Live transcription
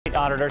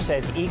auditor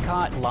says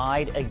ECOT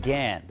lied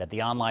again, that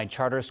the online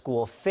charter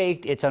school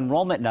faked its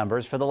enrollment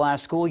numbers for the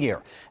last school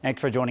year. Thanks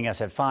for joining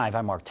us at 5.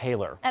 I'm Mark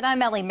Taylor. And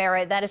I'm Ellie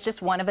Merritt. That is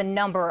just one of a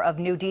number of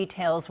new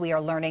details we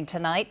are learning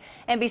tonight.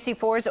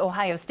 NBC4's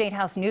Ohio State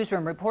House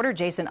newsroom reporter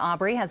Jason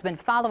Aubrey has been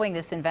following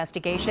this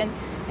investigation,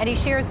 and he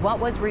shares what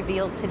was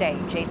revealed today.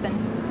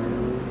 Jason.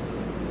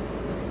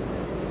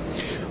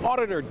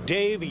 Auditor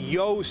Dave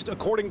Yost,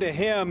 according to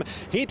him,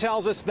 he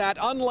tells us that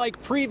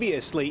unlike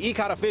previously,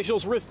 ECOT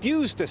officials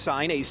refused to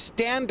sign a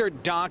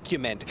standard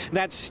document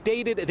that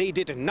stated they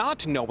did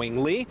not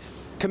knowingly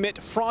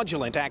commit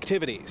fraudulent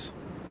activities.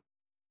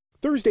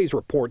 Thursday's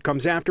report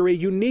comes after a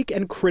unique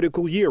and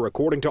critical year,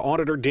 according to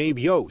Auditor Dave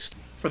Yost.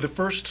 For the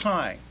first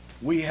time,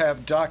 we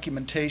have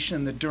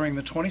documentation that during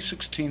the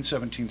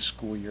 2016-17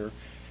 school year,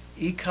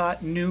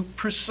 ECOT knew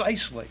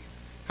precisely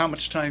how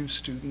much time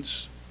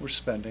students were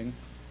spending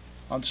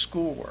on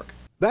schoolwork.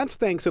 That's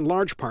thanks in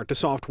large part to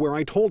software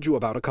I told you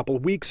about a couple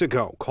weeks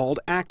ago called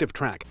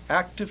ActiveTrack.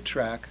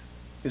 ActiveTrack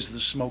is the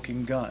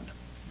smoking gun.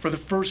 For the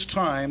first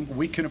time,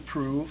 we can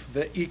prove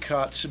that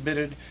ECOT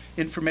submitted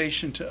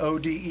information to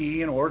ODE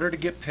in order to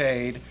get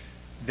paid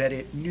that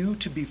it knew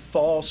to be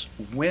false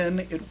when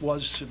it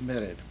was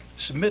submitted.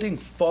 Submitting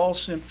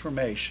false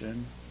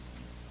information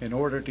in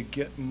order to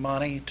get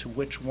money to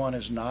which one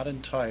is not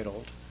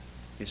entitled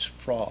is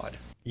fraud.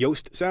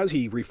 Yost says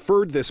he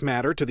referred this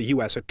matter to the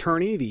U.S.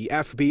 Attorney, the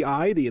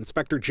FBI, the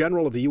Inspector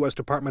General of the U.S.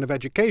 Department of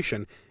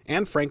Education,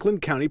 and Franklin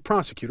County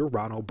Prosecutor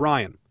Ron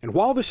O'Brien. And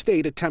while the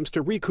state attempts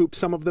to recoup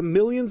some of the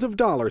millions of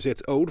dollars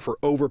it's owed for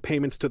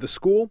overpayments to the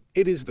school,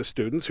 it is the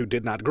students who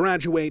did not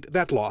graduate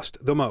that lost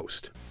the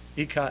most.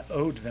 ECOT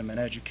owed them an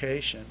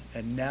education,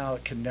 and now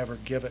it can never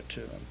give it to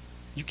them.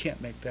 You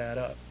can't make that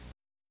up.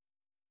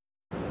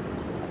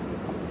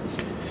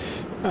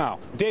 Now,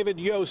 David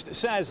Yost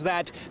says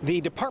that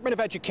the Department of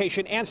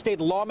Education and state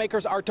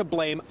lawmakers are to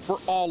blame for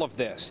all of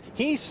this.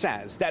 He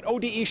says that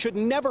ODE should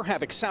never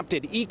have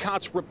accepted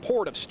ECOT's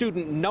report of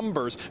student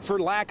numbers for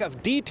lack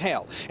of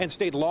detail, and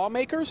state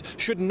lawmakers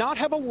should not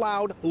have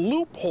allowed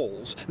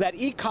loopholes that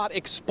ECOT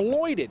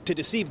exploited to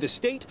deceive the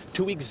state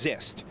to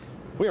exist.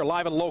 We are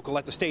live and local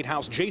at the State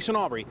House. Jason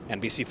Aubrey,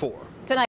 NBC4. Tonight.